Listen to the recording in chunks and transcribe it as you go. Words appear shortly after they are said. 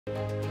Over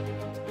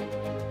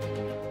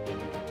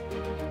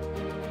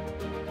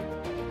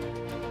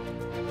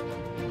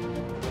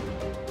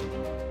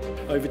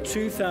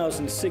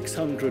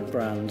 2,600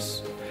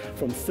 brands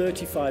from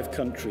 35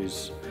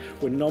 countries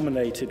were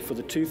nominated for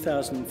the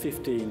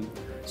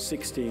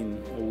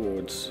 2015-16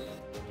 awards.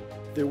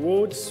 The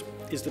awards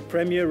is the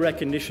premier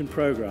recognition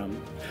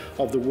programme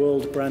of the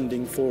World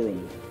Branding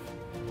Forum.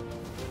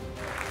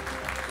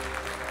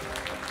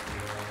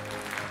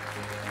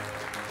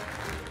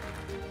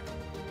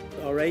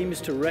 Our aim is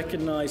to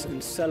recognise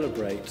and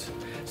celebrate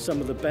some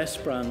of the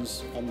best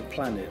brands on the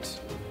planet.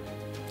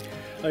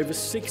 Over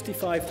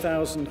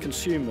 65,000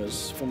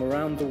 consumers from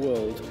around the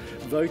world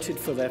voted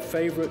for their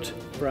favourite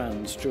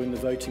brands during the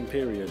voting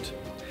period.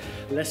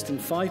 Less than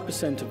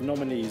 5% of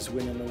nominees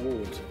win an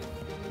award.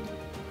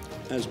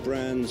 As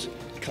brands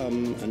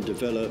come and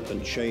develop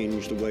and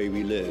change the way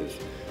we live,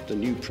 the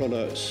new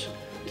products,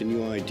 the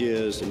new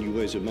ideas, the new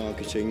ways of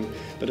marketing,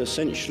 but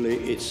essentially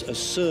it's a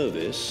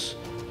service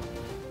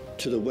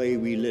to the way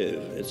we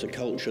live. It's a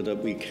culture that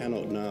we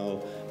cannot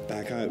now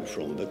back out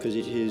from because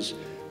it is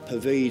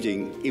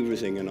pervading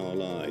everything in our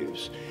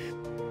lives.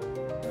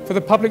 For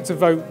the public to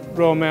vote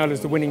Royal Mail as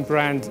the winning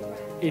brand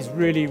is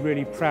really,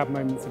 really proud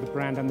moment for the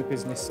brand and the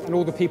business and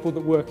all the people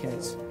that work in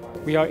it.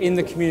 We are in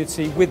the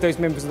community with those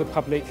members of the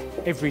public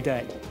every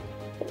day.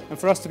 And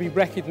for us to be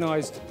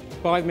recognised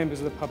by the members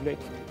of the public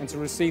and to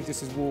receive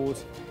this award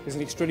is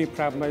an extremely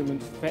proud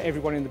moment for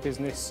everyone in the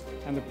business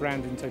and the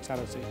brand in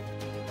totality.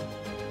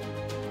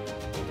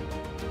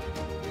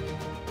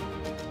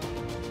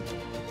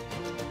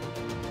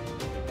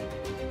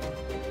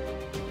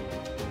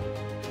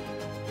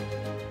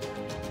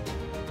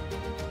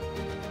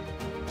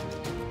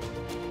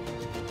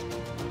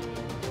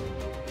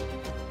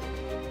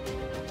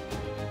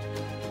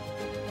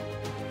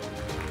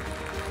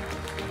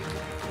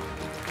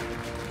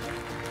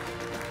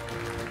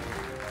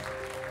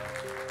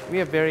 We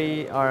are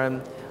very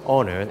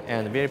honoured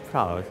and very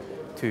proud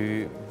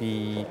to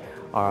be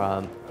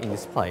in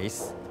this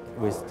place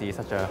with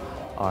such a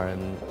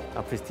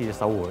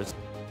prestigious awards.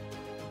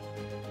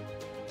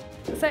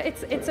 So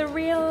it's a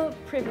real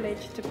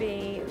privilege to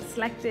be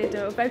selected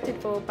or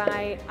voted for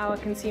by our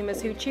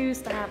consumers who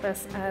choose to have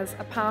us as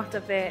a part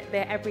of their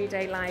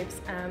everyday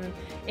lives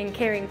in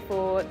caring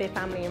for their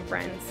family and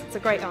friends. It's a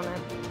great honour.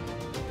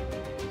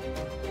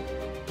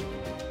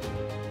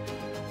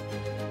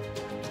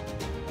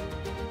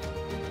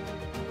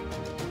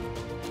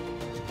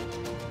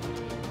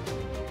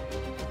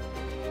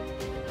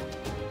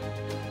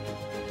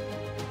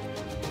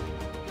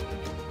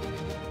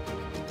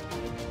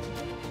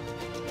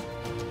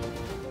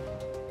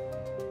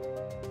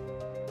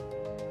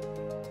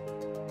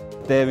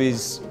 There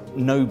is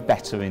no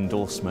better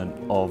endorsement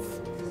of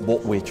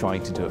what we're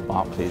trying to do at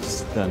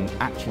Barclays than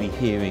actually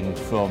hearing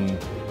from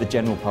the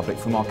general public,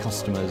 from our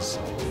customers,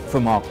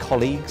 from our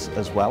colleagues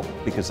as well,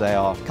 because they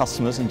are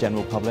customers and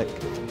general public,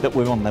 that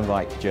we're on the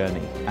right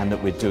journey and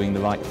that we're doing the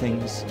right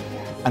things.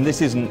 And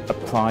this isn't a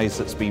prize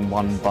that's been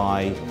won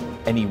by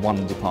any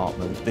one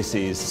department. This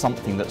is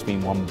something that's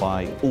been won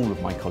by all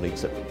of my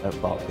colleagues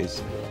at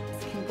Barclays.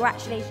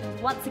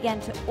 Congratulations once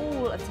again to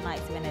all of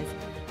tonight's winners.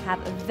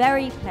 Have a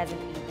very pleasant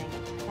evening.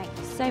 Thank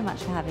you so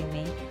much for having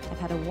me. I've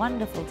had a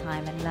wonderful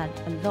time and learnt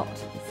a lot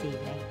this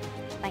evening.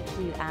 Thank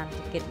you and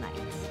good night.